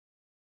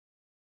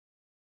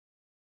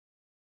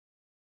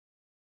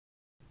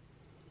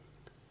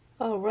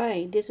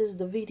Alright, this is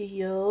the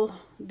video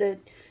that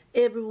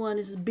everyone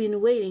has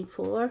been waiting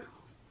for.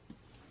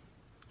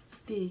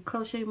 The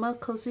Crochet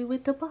Mug Cozy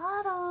with the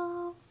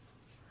bottom.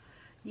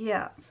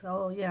 Yeah,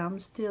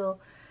 I'm still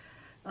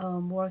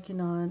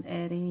working on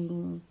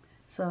adding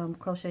some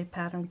crochet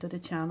pattern to the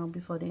channel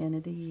before the end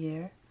of the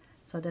year.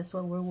 So that's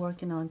what we're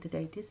working on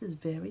today. This is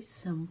very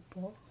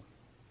simple.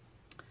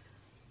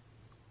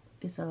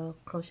 It's a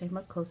Crochet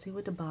Mug Cozy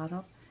with the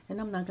bottom. And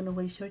I'm not going to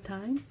waste your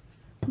time.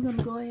 I'm going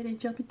to go ahead and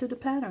jump into the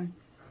pattern.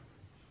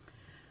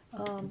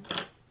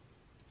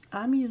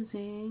 I'm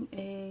using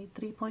a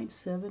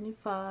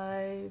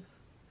 3.75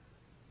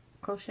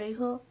 crochet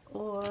hook,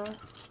 or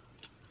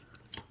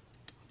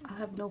I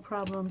have no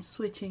problem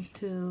switching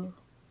to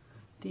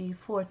the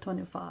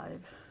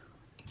 425.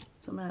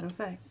 As a matter of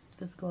fact,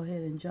 let's go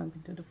ahead and jump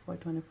into the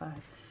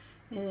 425.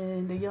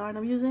 And the yarn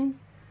I'm using,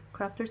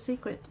 Crafter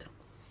Secret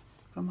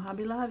from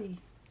Hobby Lobby.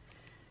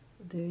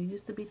 There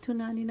used to be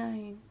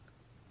 $2.99.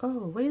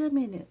 Oh, wait a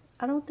minute.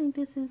 I don't think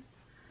this is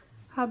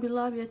Hobby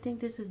Lobby. I think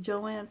this is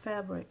Joann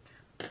Fabric.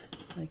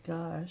 My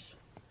gosh.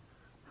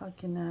 How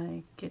can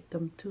I get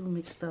them two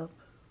mixed up?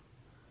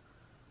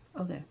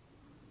 Okay.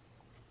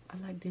 I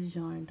like this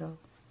yarn though.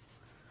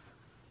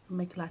 I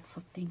make lots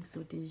of things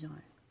with this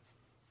yarn.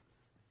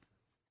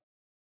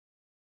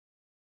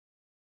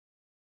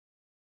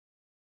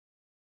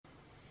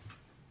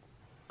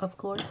 Of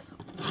course,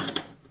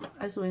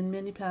 as in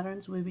many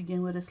patterns, we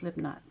begin with a slip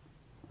knot.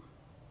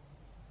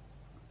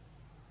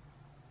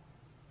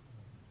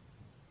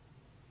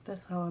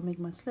 That's how I make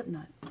my slip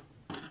knot.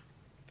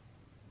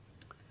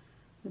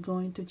 We're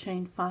going to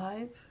chain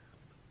 5.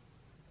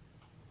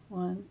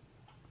 1,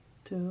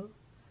 2,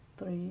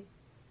 3,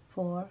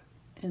 4,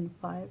 and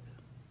 5.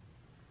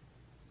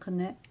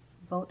 Connect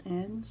both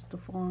ends to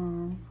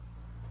form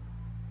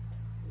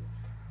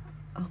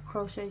a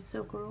crochet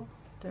circle.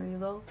 There you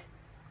go.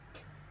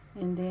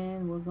 And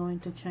then we're going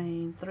to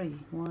chain 3.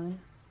 1,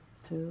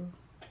 2,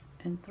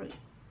 and 3.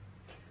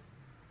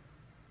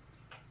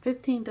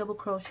 15 double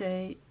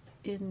crochet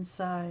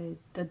inside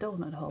the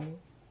donut hole.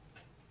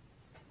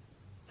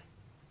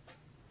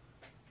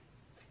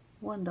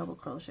 1 double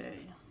crochet.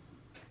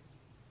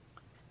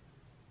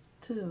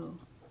 2.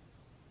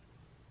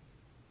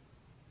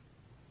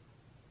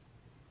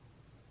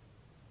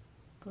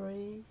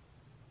 3.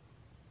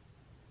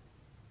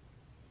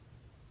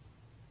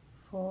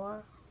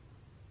 4.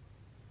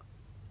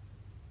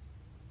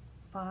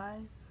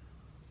 5.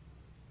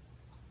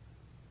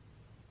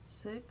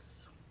 6.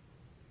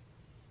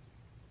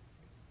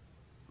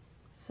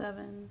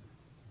 7.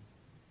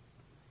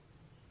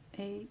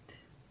 8.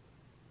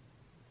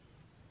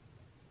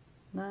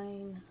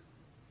 9.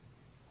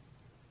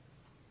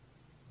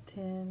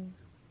 10.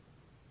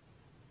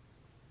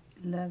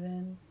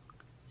 11.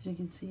 As you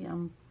can see,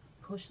 I'm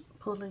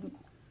pulling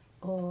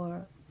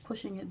or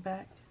pushing it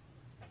back.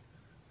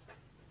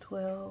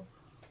 12.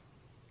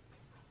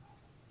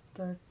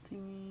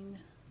 13.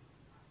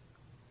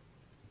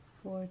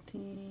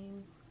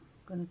 14.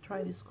 Gonna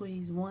try to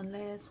squeeze one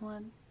last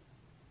one.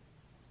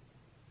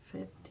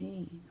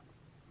 15.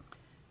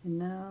 And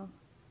now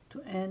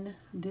to end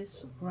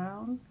this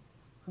round,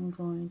 I'm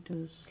going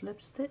to slip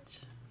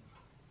stitch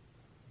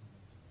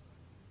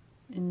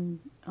on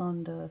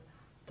the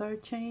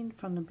 3rd chain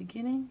from the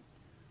beginning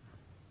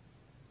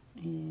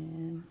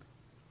and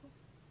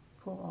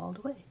pull all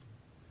the way.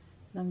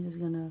 And I'm just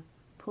gonna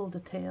pull the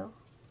tail.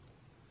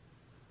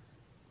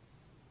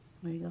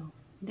 There you go.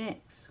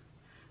 Next,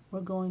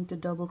 we're going to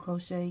double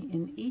crochet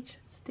in each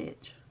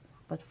stitch,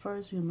 but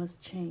first we must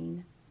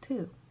chain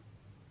 2.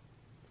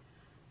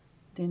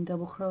 Then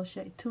double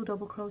crochet, 2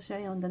 double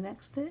crochet on the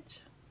next stitch.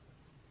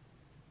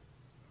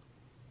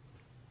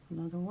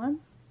 Another one.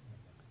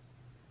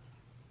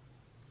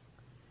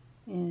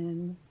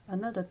 And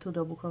another 2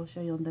 double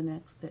crochet on the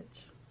next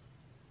stitch.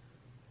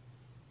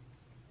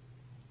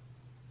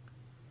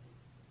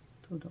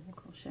 2 double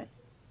crochet.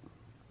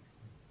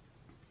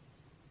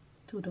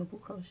 2 double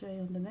crochet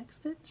on the next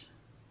stitch.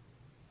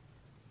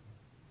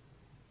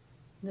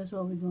 That's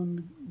what we're going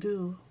to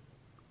do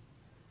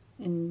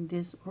in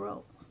this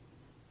row.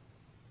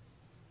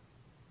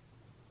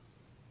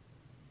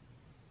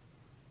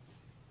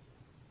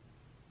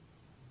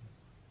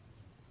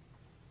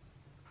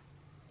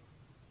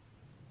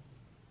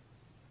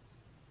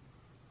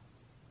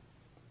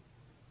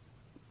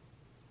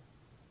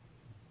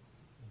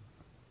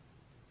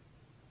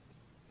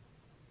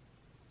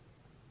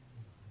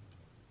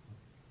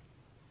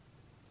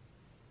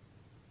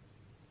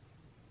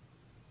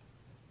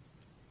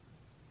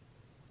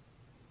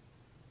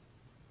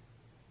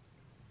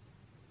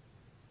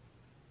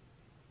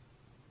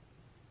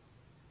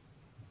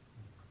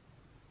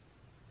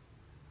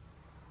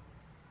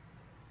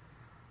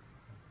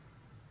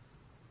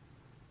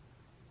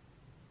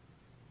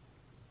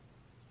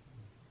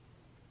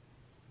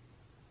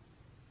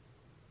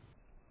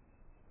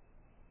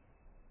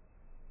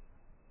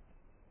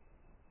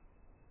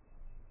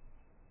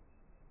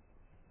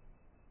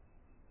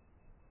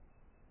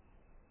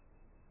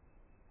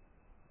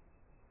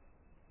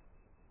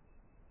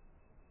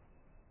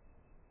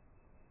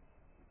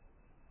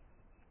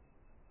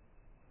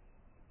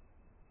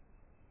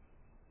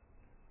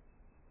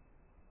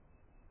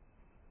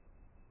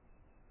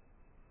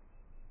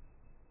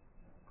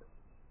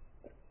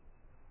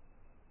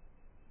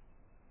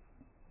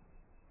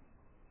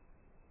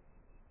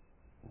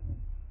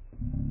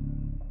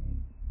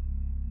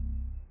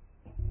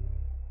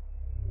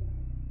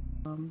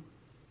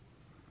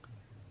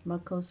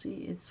 Mug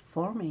Cozy, it's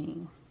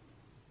forming.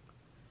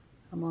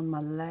 I'm on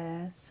my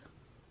last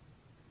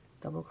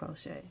double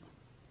crochet.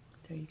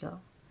 There you go.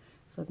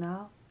 So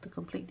now to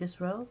complete this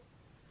row,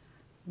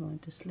 I'm going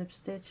to slip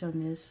stitch on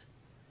this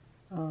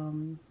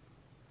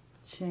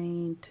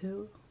chain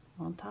 2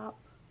 on top,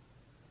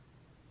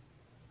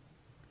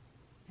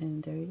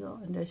 and there you go,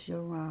 and that's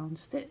your round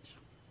stitch,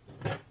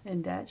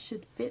 and that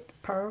should fit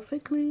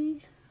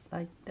perfectly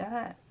like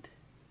that.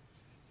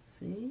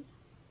 See?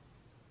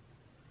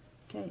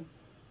 Okay,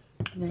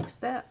 next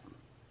step,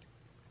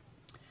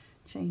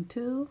 chain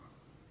 2,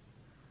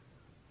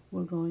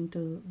 we're going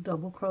to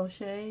double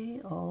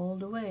crochet all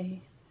the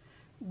way,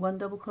 1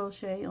 double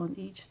crochet on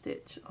each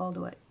stitch all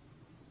the way.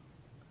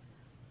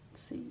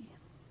 Let's see,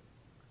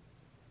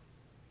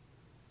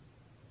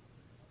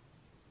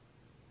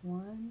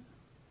 1,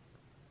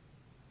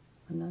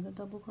 another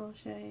double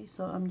crochet.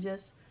 So I'm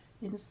just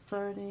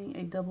inserting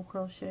a double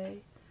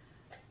crochet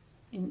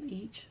in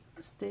each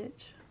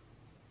stitch.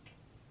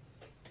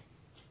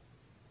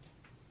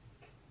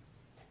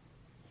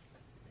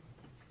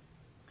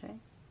 Okay.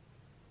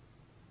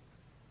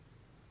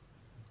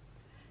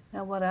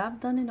 Now what I've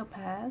done in the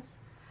past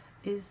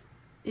is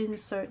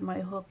insert my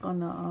hook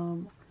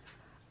on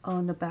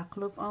the back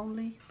loop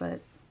only,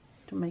 but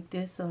to make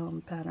this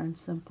pattern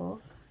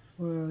simple,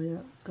 we're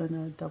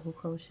gonna double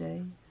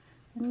crochet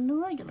in the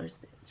regular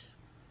stitch.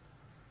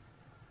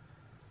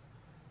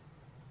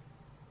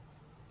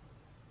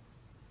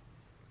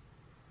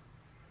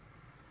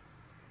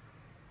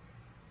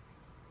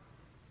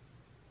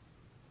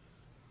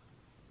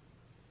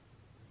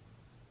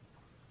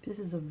 This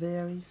is a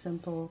very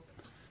simple,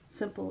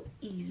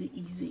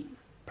 easy,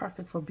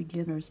 perfect for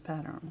beginners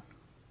pattern.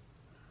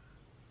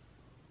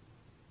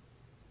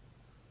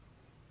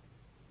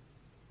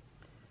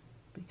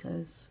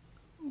 Because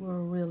we're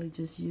really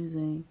just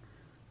using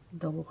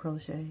double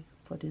crochet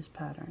for this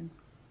pattern.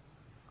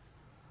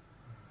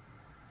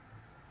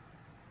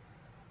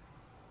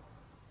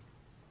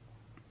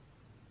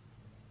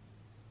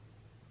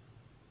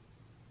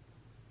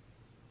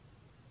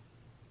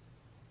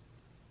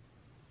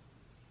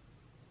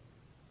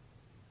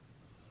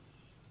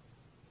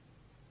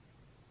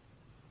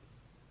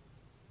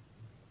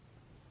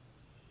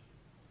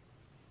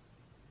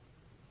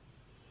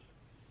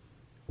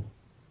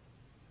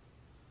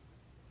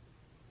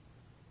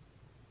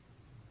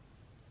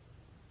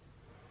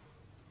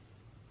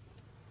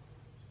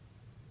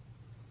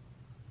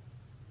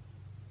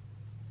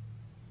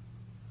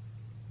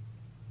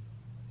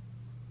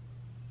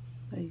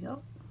 There you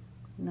go.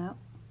 Now,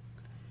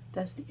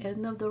 that's the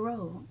end of the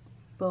row,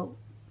 but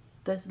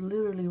that's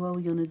literally what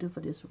we're going to do for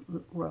this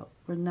row.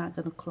 We're not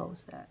going to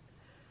close that.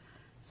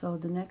 So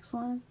the next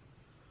one,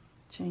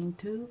 chain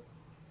 2,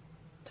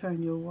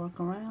 turn your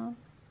work around,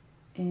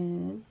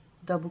 and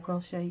double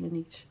crochet in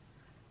each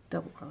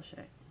double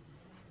crochet.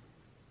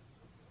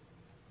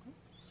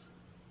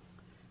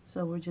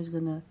 So we're just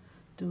going to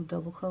do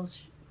double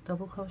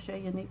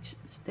crochet in each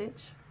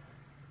stitch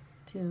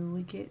till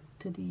we get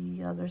to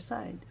the other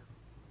side.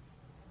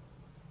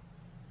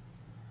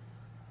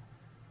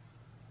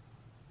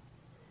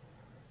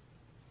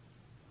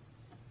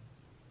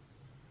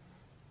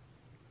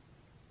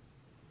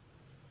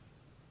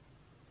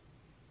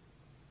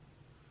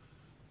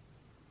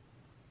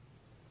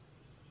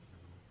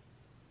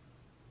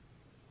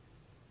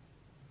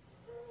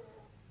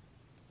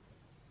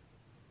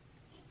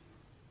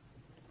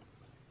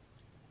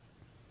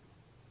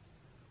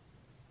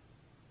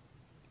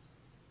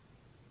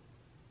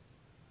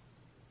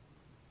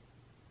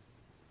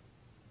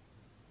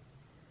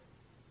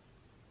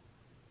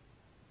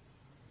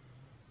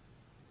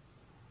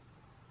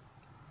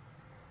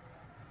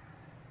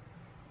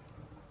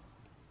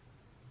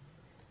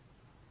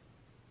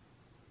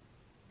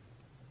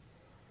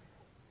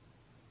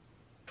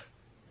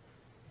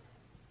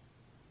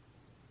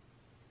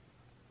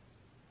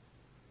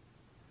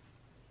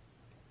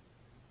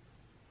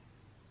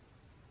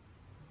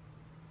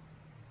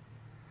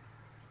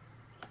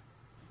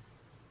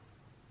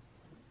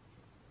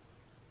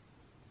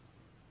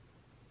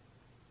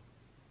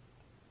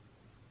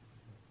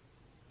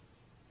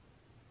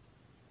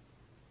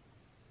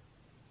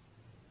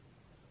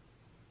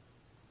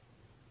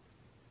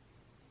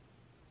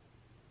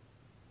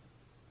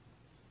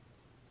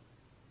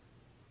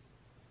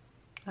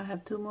 I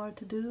have 2 more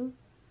to do.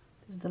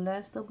 This is the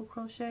last double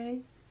crochet,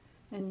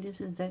 and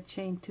this is that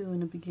chain 2 in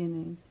the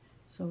beginning.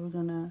 So we're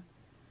gonna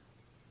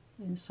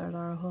insert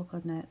our hook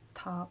on that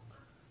top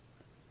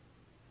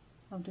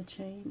of the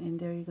chain, and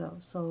there you go.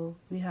 So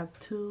we have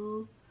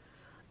 2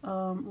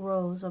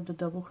 rows of the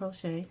double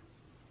crochet,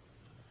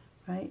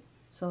 right?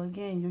 So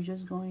again, you're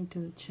just going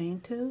to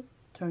chain 2,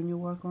 turn your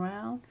work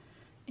around,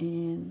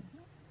 and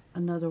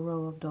another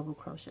row of double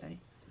crochet.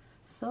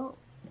 So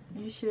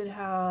you should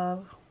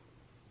have,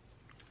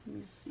 let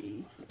me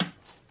see,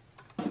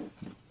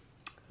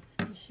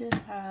 you should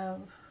have,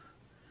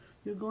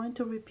 you're going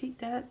to repeat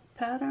that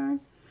pattern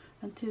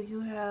until you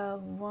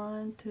have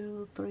 1,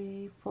 2,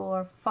 3,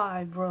 4,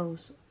 5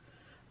 rows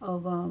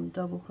of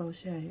double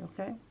crochet,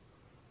 okay?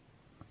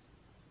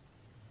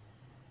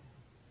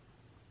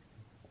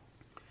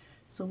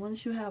 So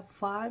once you have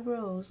 5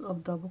 rows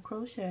of double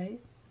crochet,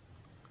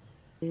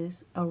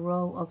 is a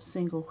row of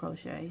single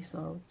crochet.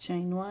 So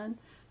chain 1,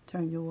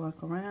 turn your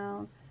work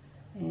around,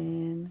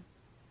 and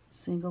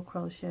single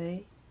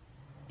crochet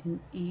in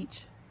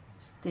each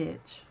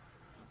stitch.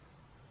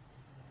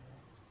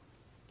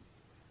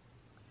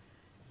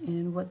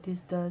 And what this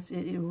does,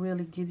 it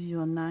really gives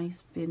you a nice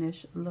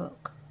finished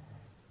look.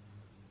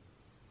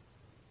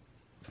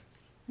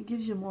 It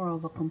gives you more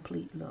of a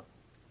complete look.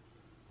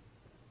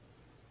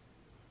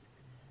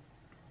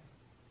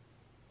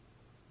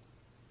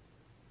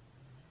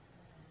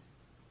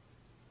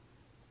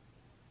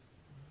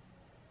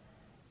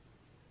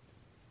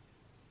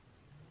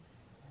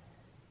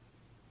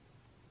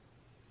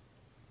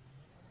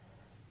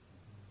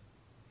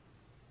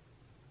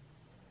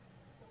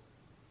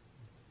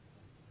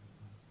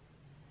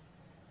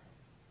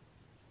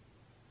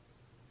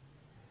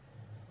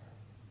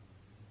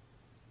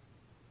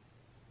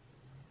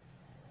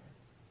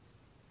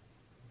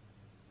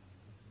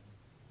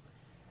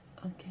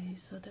 Okay,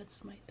 so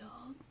that's my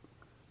dog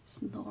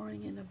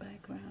snoring in the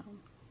background,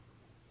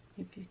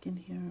 if you can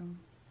hear him.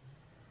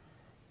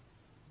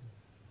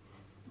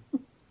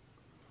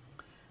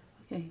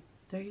 Okay,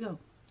 there you go.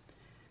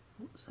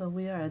 So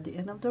we are at the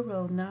end of the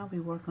row. Now we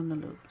work on the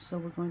loop. So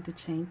we're going to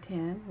chain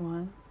 10.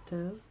 1,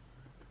 2,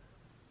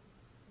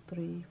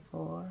 3,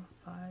 4,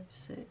 5,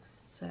 6,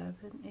 7,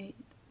 8,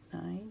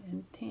 9,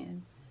 and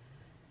 10.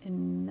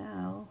 And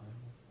now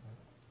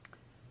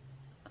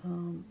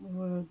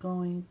we're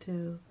going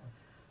to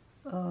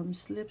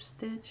slip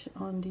stitch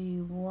on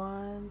the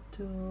 1,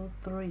 2,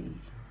 3,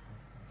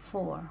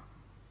 4,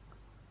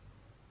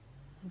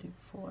 the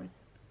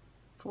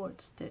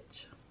fourth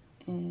stitch,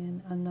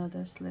 and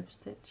another slip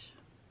stitch,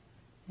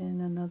 and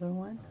another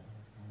one,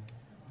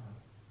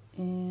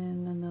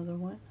 and another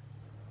one,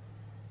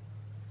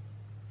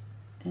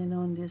 and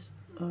on this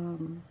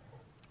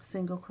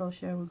single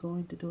crochet we're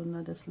going to do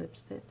another slip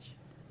stitch,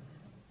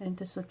 and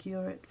to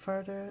secure it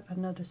further,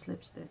 another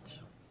slip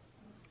stitch.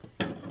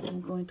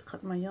 I'm going to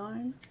cut my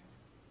yarn,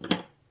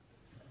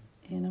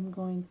 and I'm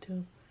going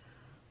to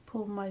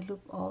pull my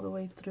loop all the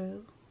way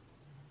through,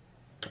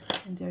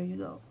 and there you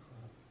go.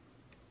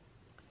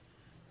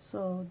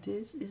 So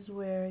this is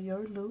where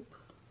your loop,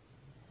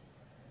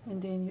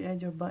 and then you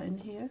add your button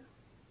here.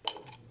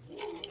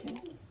 Okay.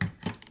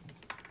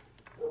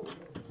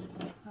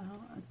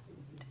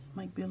 This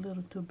might be a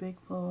little too big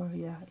for,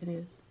 yeah, it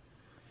is.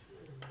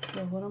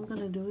 So what I'm going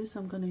to do is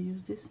I'm going to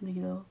use this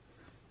needle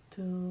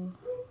to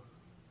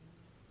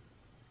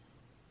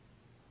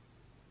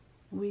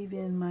weave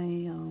in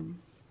my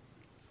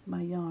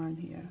my yarn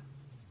here.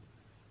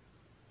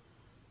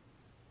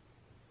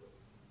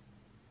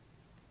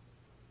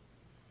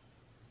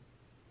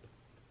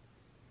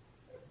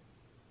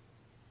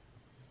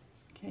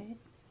 Okay.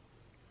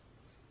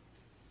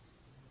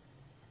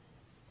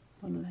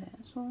 One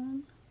last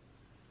one.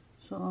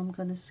 So I'm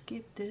gonna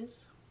skip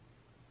this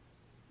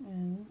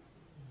and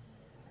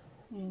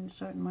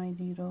insert my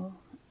needle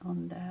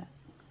on that.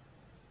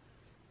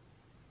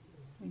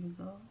 There you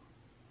go.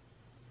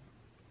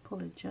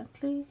 Pull it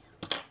gently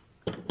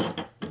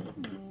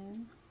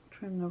and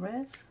trim the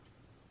rest.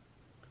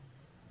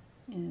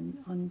 And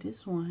on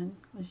this one,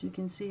 as you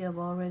can see, I've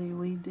already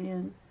weaved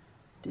in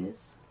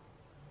this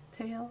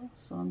tail,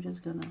 so I'm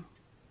just gonna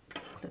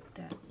clip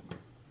that.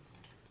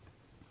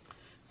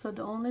 So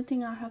the only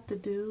thing I have to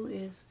do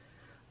is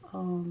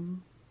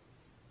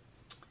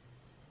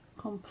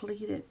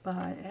complete it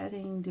by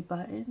adding the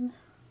button,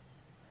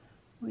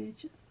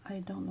 which I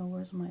don't know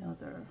where's my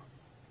other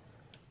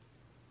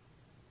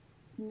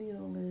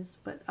needle is,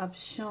 but I've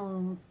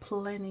shown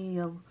plenty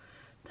of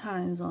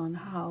times on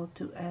how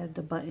to add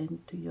the button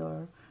to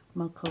your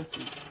Mug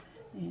Cozy,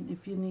 and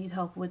if you need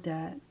help with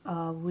that,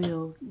 I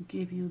will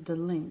give you the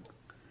link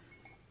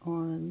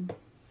on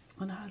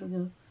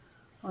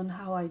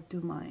how I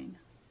do mine.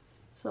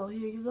 So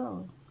here you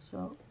go.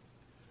 So,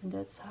 and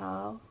that's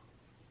how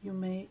you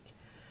make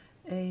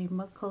a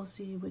Mug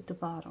Cozy with the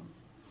bottom.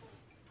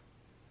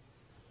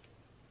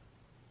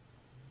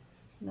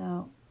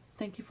 Now,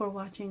 thank you for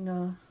watching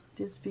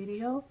this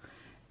video,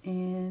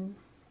 and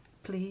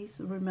please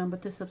remember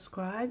to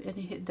subscribe and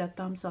hit that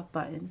thumbs up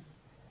button.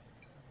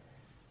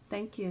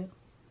 Thank you.